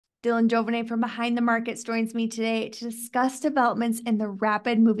Jovine from Behind the Markets joins me today to discuss developments in the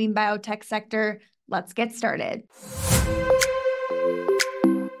rapid moving biotech sector. Let's get started.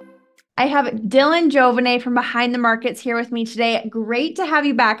 I have Jovine from Behind the Markets here with me today. Great to have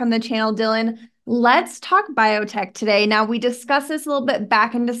you back on the channel, Dylan. Let's talk biotech today. Now, we discussed this a little bit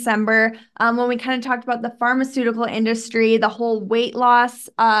back in December when we kind of talked about the pharmaceutical industry, the whole weight loss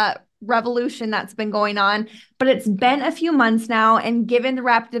revolution that's been going on, but it's been a few months now, and given the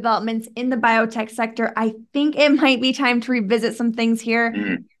rapid developments in the biotech sector, I think it might be time to revisit some things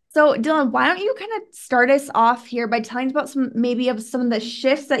here. So Dylan, why don't you kind of start us off here by telling us about some of the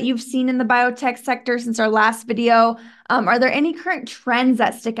shifts that you've seen in the biotech sector since our last video? Are there any current trends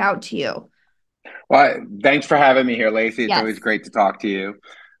that stick out to you? Well, thanks for having me here, Lacey. It's Yes. always great to talk to you.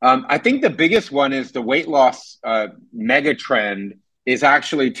 I think the biggest one is the weight loss mega trend is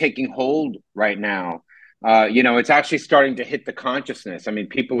actually taking hold right now. It's actually starting to hit the consciousness. I mean,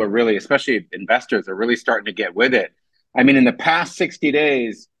 people are really, especially investors, are really starting to get with it. I mean, in the past 60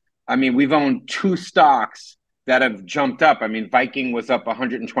 days, I mean, we've owned two stocks that have jumped up. I mean, Viking was up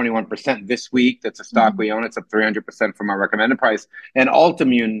 121% this week. That's a stock we own. It's up 300% from our recommended price. And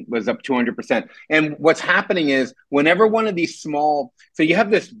Altimmune was up 200%. And what's happening is whenever one of these small, so you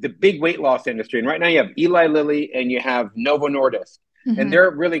have the big weight loss industry, and right now you have Eli Lilly and you have Novo Nordisk. And they're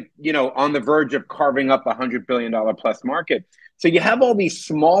really, on the verge of carving up $100 billion plus market. So you have all these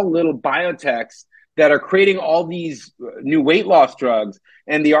small little biotechs that are creating all these new weight loss drugs.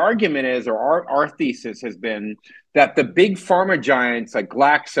 And the argument is, or our thesis has been, that the big pharma giants like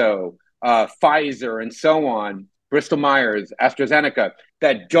Glaxo, Pfizer, and so on, Bristol Myers, AstraZeneca,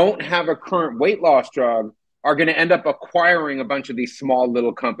 that don't have a current weight loss drug are going to end up acquiring a bunch of these small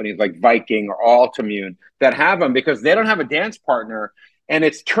little companies like Viking or Altimmune that have them because they don't have a dance partner. And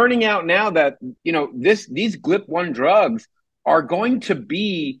it's turning out now that, these GLP-1 drugs are going to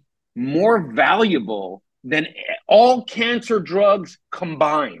be more valuable than all cancer drugs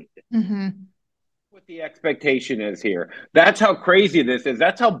combined. What the expectation is here. That's how crazy this is.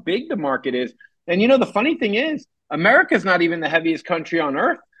 That's how big the market is. And the funny thing is, America's not even the heaviest country on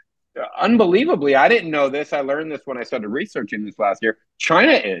earth. Unbelievably, I didn't know this. I learned this when I started researching this last year.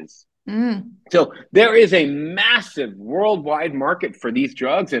 China is. So there is a massive worldwide market for these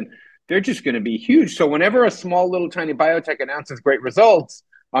drugs, and they're just going to be huge. So whenever a small little tiny biotech announces great results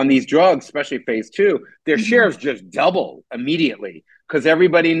on these drugs, especially phase 2, their shares just double immediately because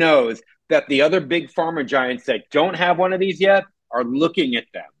everybody knows that the other big pharma giants that don't have one of these yet are looking at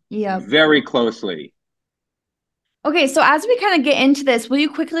them very closely. Okay, so as we kind of get into this, will you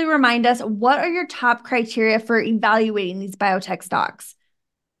quickly remind us what are your top criteria for evaluating these biotech stocks?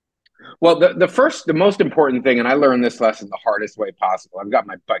 Well, the most important thing, and I learned this lesson the hardest way possible. I've got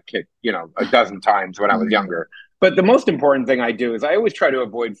my butt kicked, a dozen times when I was younger. But the most important thing I do is I always try to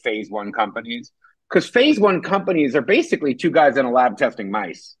avoid phase 1 companies because phase 1 companies are basically two guys in a lab testing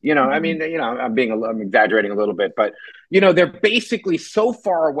mice. I mean, I'm exaggerating a little bit, but they're basically so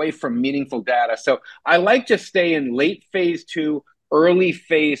far away from meaningful data. So I like to stay in late phase 2, early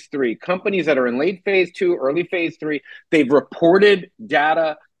phase 3. Companies that are in late phase 2, early phase 3, they've reported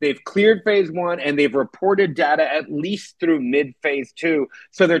data. They've cleared phase 1 and they've reported data at least through mid phase 2.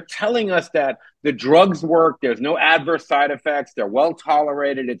 So they're telling us that the drugs work, there's no adverse side effects, they're well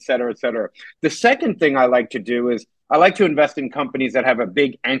tolerated, et cetera, et cetera. The second thing I like to do is I like to invest in companies that have a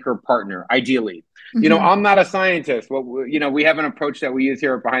big anchor partner, ideally. I'm not a scientist. Well, we have an approach that we use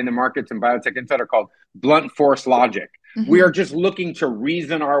here at Behind the Markets and Biotech Insider called blunt force logic. We are just looking to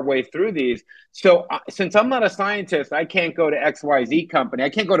reason our way through these. So since I'm not a scientist, I can't go to XYZ company. I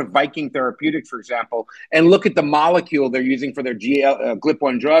can't go to Viking Therapeutics, for example, and look at the molecule they're using for their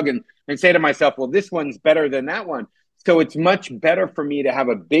GLP-1 drug and say to myself, well, this one's better than that one. So it's much better for me to have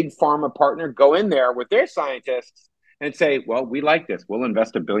a big pharma partner go in there with their scientists and say, well, we like this. We'll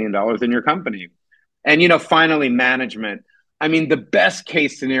invest $1 billion in your company. And, finally, management. I mean, the best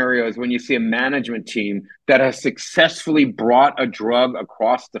case scenario is when you see a management team that has successfully brought a drug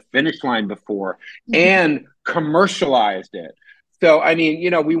across the finish line before and commercialized it. So, I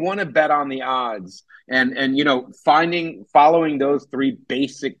mean, we want to bet on the odds and following those 3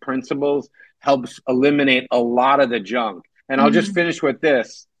 basic principles helps eliminate a lot of the junk. And I'll just finish with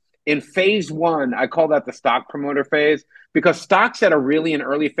this. In phase 1, I call that the stock promoter phase because stocks that are really in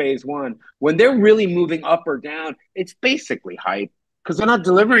early phase 1, when they're really moving up or down, it's basically hype because they're not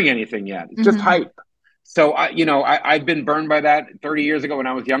delivering anything yet. It's just hype. So, I've been burned by that 30 years ago when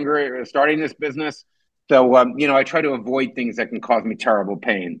I was younger, starting this business. So, I try to avoid things that can cause me terrible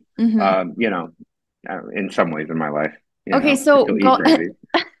pain, in some ways in my life. Okay, so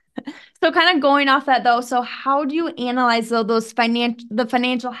So kind of going off that though, so how do you analyze though the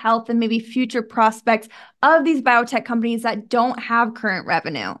financial health and maybe future prospects of these biotech companies that don't have current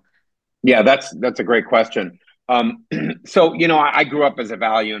revenue? Yeah, that's a great question. So I grew up as a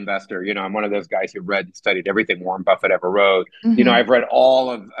value investor. I'm one of those guys who read and studied everything Warren Buffett ever wrote. Hmm. I've read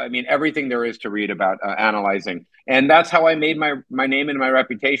I mean, everything there is to read about analyzing, and that's how I made my name and my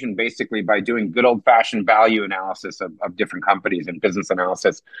reputation, basically by doing good old fashioned value analysis of different companies and business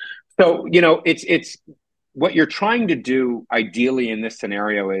analysis. So it's what you're trying to do ideally in this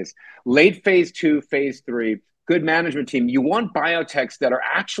scenario is late phase two, phase three good management team. You want biotechs that are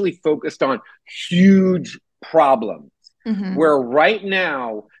actually focused on huge problems Hmm. where right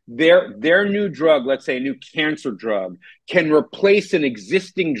now their new drug, let's say a new cancer drug, can replace an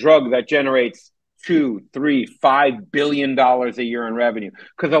existing drug that generates $2, $3, $5 billion a year in revenue.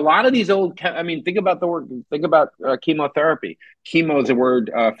 Because a lot of these I mean, think about chemotherapy. Chemo is a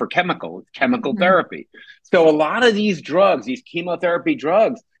word for chemical. It's chemical Hmm. therapy. So a lot of these drugs, these chemotherapy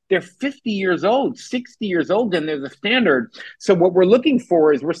drugs, they're 50 years old, 60 years old, and they're the standard. So what we're looking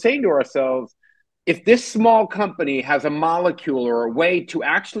for is we're saying to ourselves, if this small company has a molecule or a way to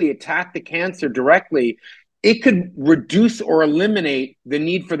actually attack the cancer directly, it could reduce or eliminate the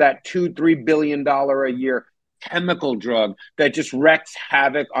need for that $2, $3 billion a year chemical drug that just wreaks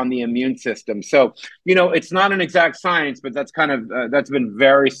havoc on the immune system. So, it's not an exact science, but that's been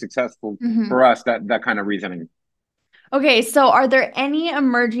very successful Hmm. for us, that kind of reasoning. Okay, so are there any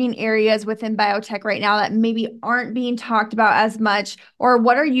emerging areas within biotech right now that maybe aren't being talked about as much, or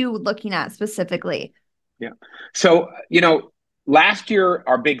what are you looking at specifically? Yeah. So, last year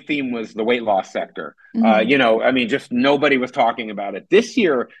our big theme was the weight loss sector. Hmm. I mean, just nobody was talking about it. This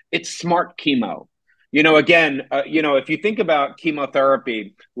year, it's smart chemo. Again, if you think about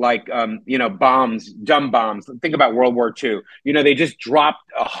chemotherapy, like, bombs, dumb bombs, think about World War II. They just dropped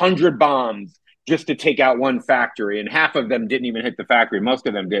 100 bombs just to take out one factory, and half of them didn't even hit the factory. Most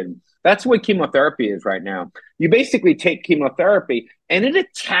of them didn't. That's what chemotherapy is right now. You basically take chemotherapy and it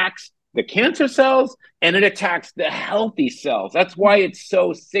attacks the cancer cells and it attacks the healthy cells. That's why it's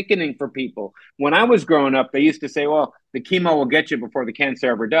so sickening for people. When I was growing up, they used to say, well, the chemo will get you before the cancer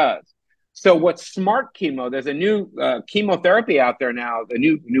ever does. So what's smart chemo? There's a new chemotherapy out there now, the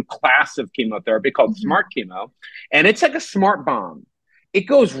new class of chemotherapy called smart Hmm. chemo, and it's like a smart bomb. It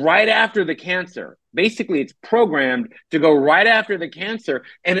goes right after the cancer. Basically, it's programmed to go right after the cancer,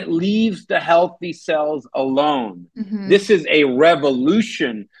 and it leaves the healthy cells alone. Hmm. This is a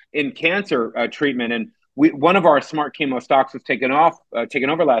revolution in cancer treatment, and one of our smart chemo stocks was taken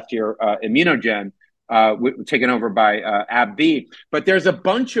over last year, Immunogen, taken over by AbbVie. But there's a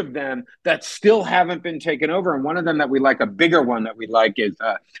bunch of them that still haven't been taken over. And one of them that we like, a bigger one that we like, is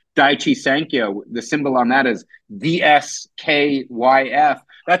Daiichi Sankyo. The symbol on that is DSKYF.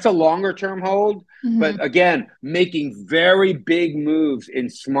 That's a longer term hold. But Hmm. again, making very big moves in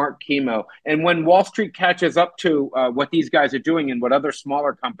smart chemo. And when Wall Street catches up to what these guys are doing and what other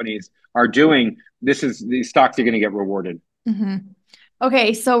smaller companies are doing, these stocks are going to get rewarded. Hmm.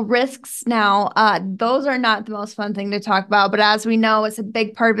 Okay, so risks now, those are not the most fun thing to talk about, but as we know, it's a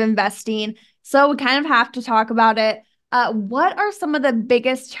big part of investing. So we kind of have to talk about it. What are some of the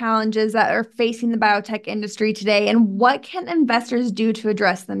biggest challenges that are facing the biotech industry today, and what can investors do to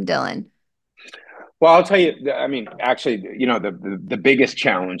address them, Dylan? Well, I'll tell you, I mean, actually, the biggest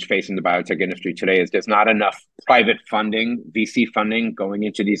challenge facing the biotech industry today is there's not enough private funding, VC funding going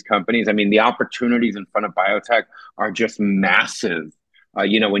into these companies. I mean, the opportunities in front of biotech are just massive.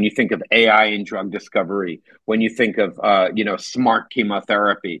 When you think of AI in drug discovery, when you think of, smart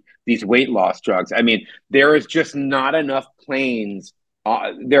chemotherapy, these weight loss drugs, I mean, there is just not enough planes.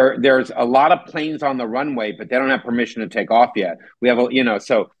 There's a lot of planes on the runway, but they don't have permission to take off yet. We have,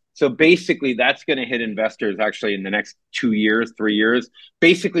 so basically, that's going to hit investors actually in the next 2 years, 3 years.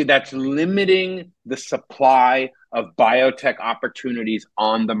 Basically, that's limiting the supply of biotech opportunities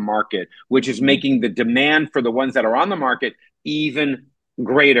on the market, which is making the demand for the ones that are on the market even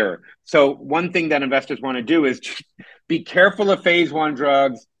greater. So one thing that investors want to do is just be careful of phase one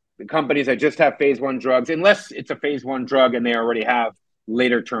drugs, the companies that just have phase one drugs, unless it's a phase one drug and they already have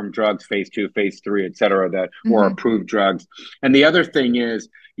later term drugs, phase two, phase three, et cetera, that or Hmm. approved drugs. And the other thing is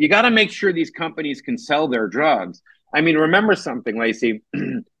you got to make sure these companies can sell their drugs. I mean, remember something, Lacey.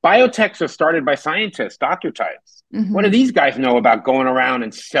 Biotechs are started by scientists, doctor types. What do Hmm. these guys know about going around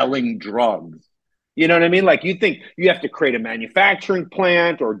and selling drugs? You know what I mean? Like, you think you have to create a manufacturing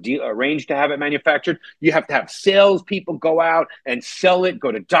plant or arrange to have it manufactured. You have to have salespeople go out and sell it, go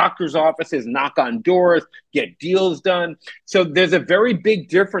to doctors' offices, knock on doors, get deals done. So there's a very big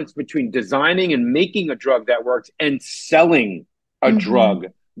difference between designing and making a drug that works and selling a Hmm. drug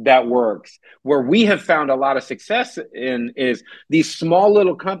that works. Where we have found a lot of success in is these small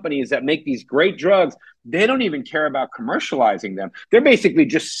little companies that make these great drugs. They don't even care about commercializing them. They're basically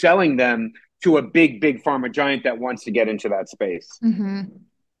just selling them to a big pharma giant that wants to get into that space. Mm-hmm.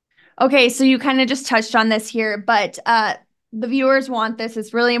 Okay, so you kind of just touched on this here, but the viewers want this.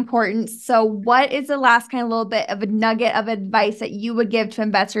 It's really important. So what is the last kind of little bit of a nugget of advice that you would give to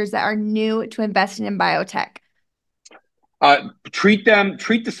investors that are new to investing in biotech? Treat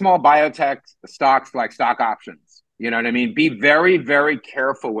the small biotech stocks like stock options. You know what I mean? Be very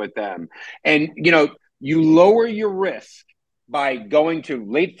careful with them. And, you lower your risk by going to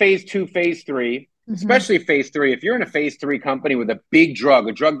late phase 2, phase 3, especially phase 3. If you're in a phase 3 company with a big drug,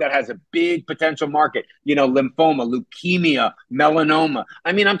 a drug that has a big potential market, lymphoma, leukemia, melanoma.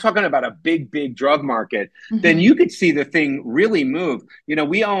 I mean, I'm talking about a big drug market. Then you could see the thing really move.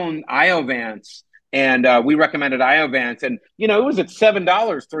 We own Iovance. And we recommended Iovance, and it was at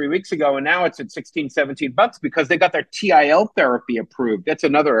 $7 3 weeks ago, and now it's at 16, $17 because they got their TIL therapy approved. That's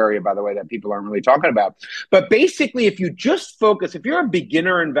another area, by the way, that people aren't really talking about. But basically, if you just focus, if you're a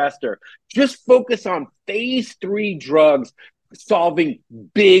beginner investor, just focus on phase 3 drugs solving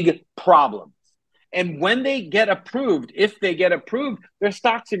big problems. And when they get approved, if they get approved, their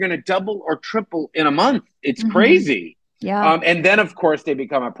stocks are going to double or triple in a month. It's crazy. Yeah. And then, of course, they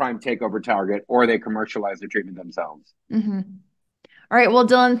become a prime takeover target, or they commercialize the treatment themselves. All right. Well,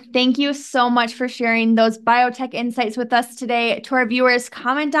 Dylan, thank you so much for sharing those biotech insights with us today. To our viewers,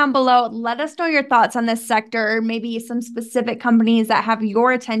 comment down below. Let us know your thoughts on this sector, or maybe some specific companies that have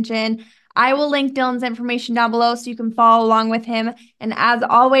your attention. I will link Dylan's information down below so you can follow along with him. And as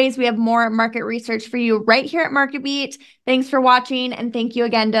always, we have more market research for you right here at Market Beat. Thanks for watching, and thank you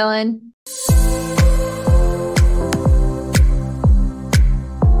again, Dylan.